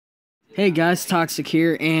Hey guys, Toxic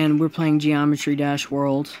here, and we're playing Geometry Dash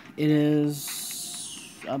World. It is,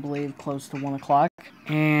 I believe, close to 1 o'clock,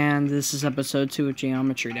 and this is episode 2 of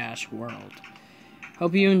Geometry Dash World.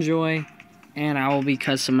 Hope you enjoy, and I will be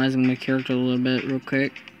customizing my character a little bit real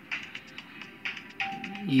quick.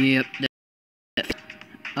 Yep.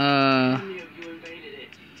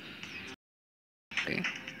 Okay.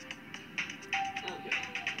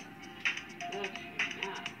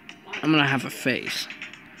 I'm gonna have a face.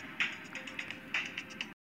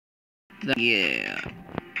 Yeah.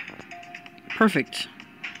 Perfect.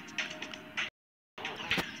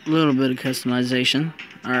 A little bit of customization.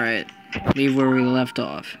 Alright. Leave where we left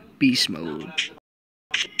off. Beast mode.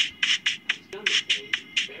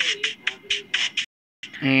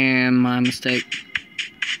 And my mistake.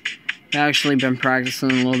 I've actually been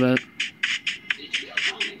practicing a little bit.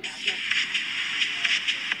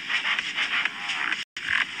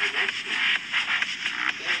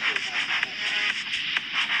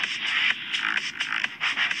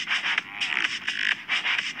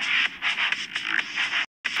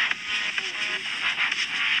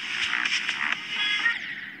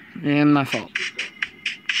 And my fault.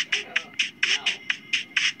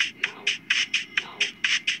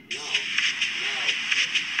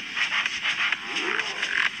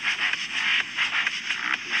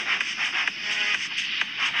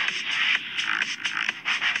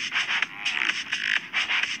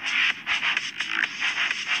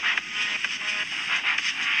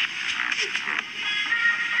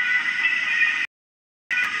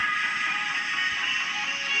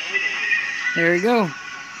 There you go.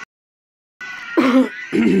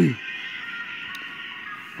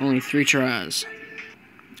 Only 3 tries.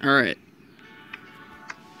 Alright.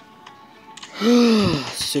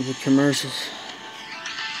 Stupid commercials.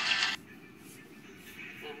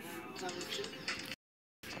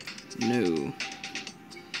 No.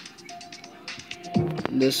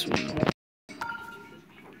 This one.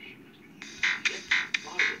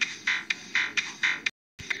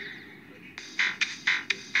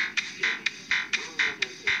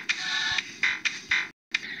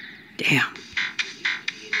 Damn.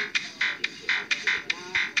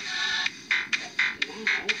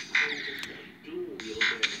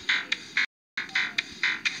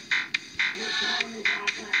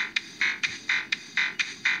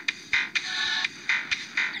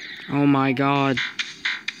 Oh my god.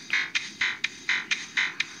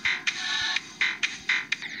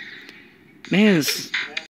 Man,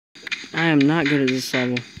 I am not good at this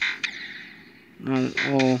level. Not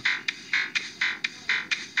at all.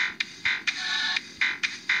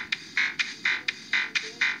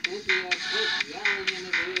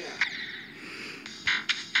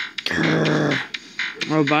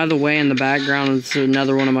 Oh, by the way, in the background is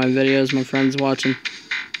another one of my videos my friend's watching.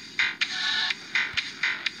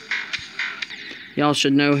 Y'all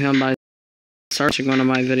should know him by searching one of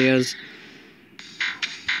my videos.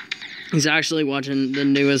 He's actually watching the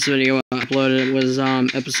newest video I uploaded. It was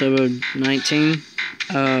episode 19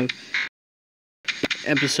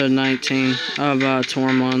 of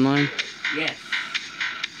Torm Online. Yes.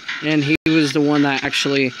 And he was the one that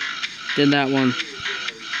actually did that one.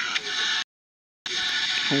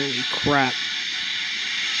 Holy crap.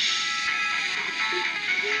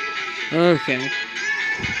 Okay.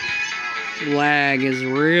 Lag is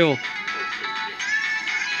real.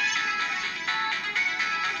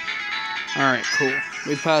 Alright, cool.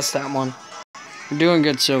 We passed that one. We're doing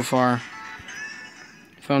good so far.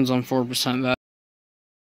 Phone's on 4%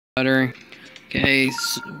 battery. Okay,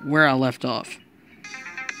 so where I left off.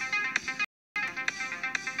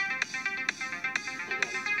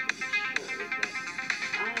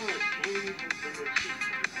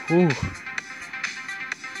 Ooh.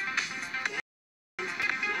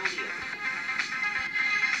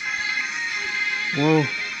 Whoa.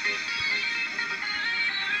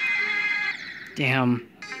 Damn.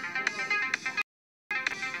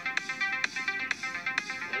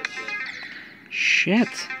 Shit.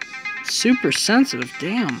 Super sensitive,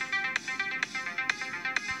 damn.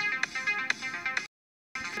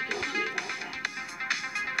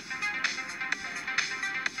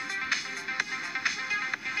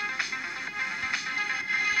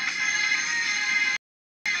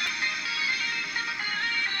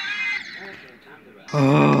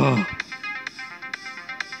 Oh.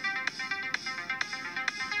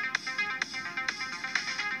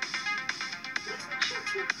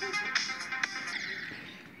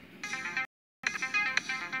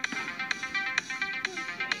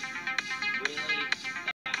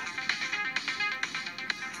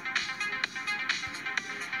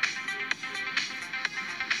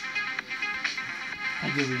 I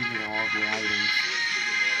deleted all of the items.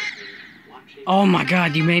 Oh my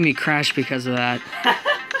god, you made me crash because of that.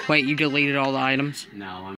 Wait, you deleted all the items? No,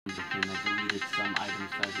 I'm just kidding. I deleted some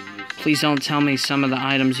items that are useless. Please don't tell me some of the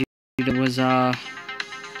items you deleted was,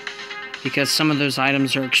 because some of those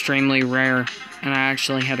items are extremely rare, and I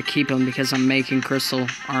actually had to keep them because I'm making crystal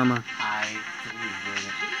armor. I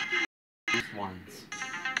deleted it. Just once.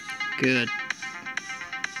 Good.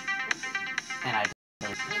 And I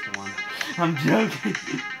deleted just one. I'm joking.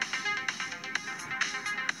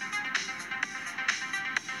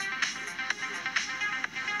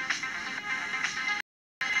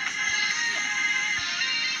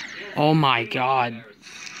 Oh my god.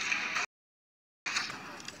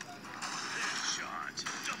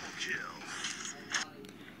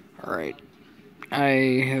 Alright.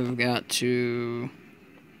 I have got to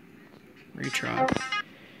retry.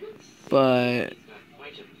 But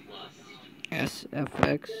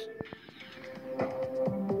SFX.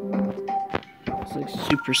 It's like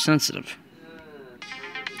super sensitive.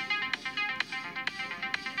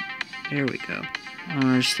 There we go. I don't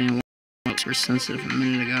understand why it was super sensitive a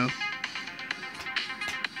minute ago.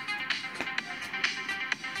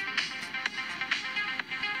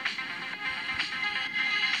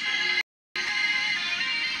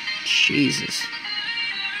 Jesus.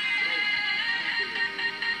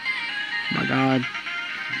 Oh my god.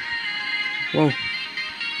 Whoa.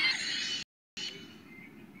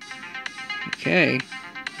 Okay.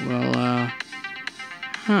 Well,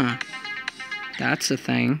 huh. That's a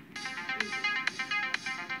thing.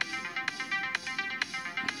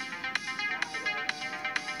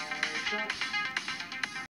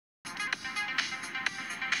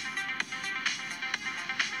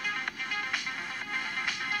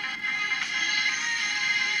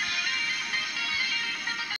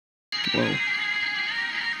 Whoa.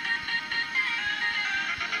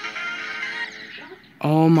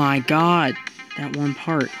 Oh my god. That one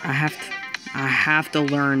part. I have to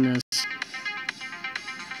learn this.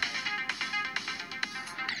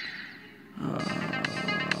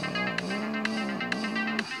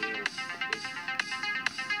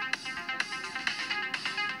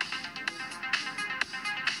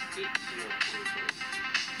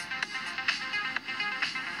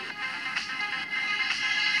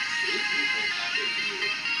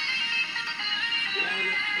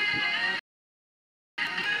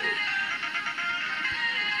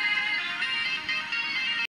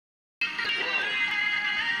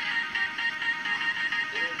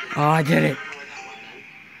 Oh, I did it.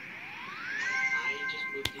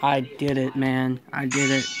 I did it, man. I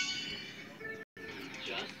did it.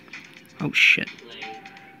 Oh, shit.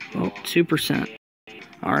 Oh, 2%.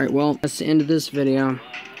 Alright, well, that's the end of this video.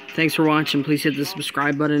 Thanks for watching. Please hit the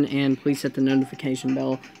subscribe button and please hit the notification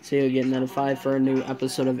bell so you'll get notified for a new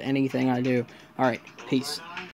episode of anything I do. Alright, peace.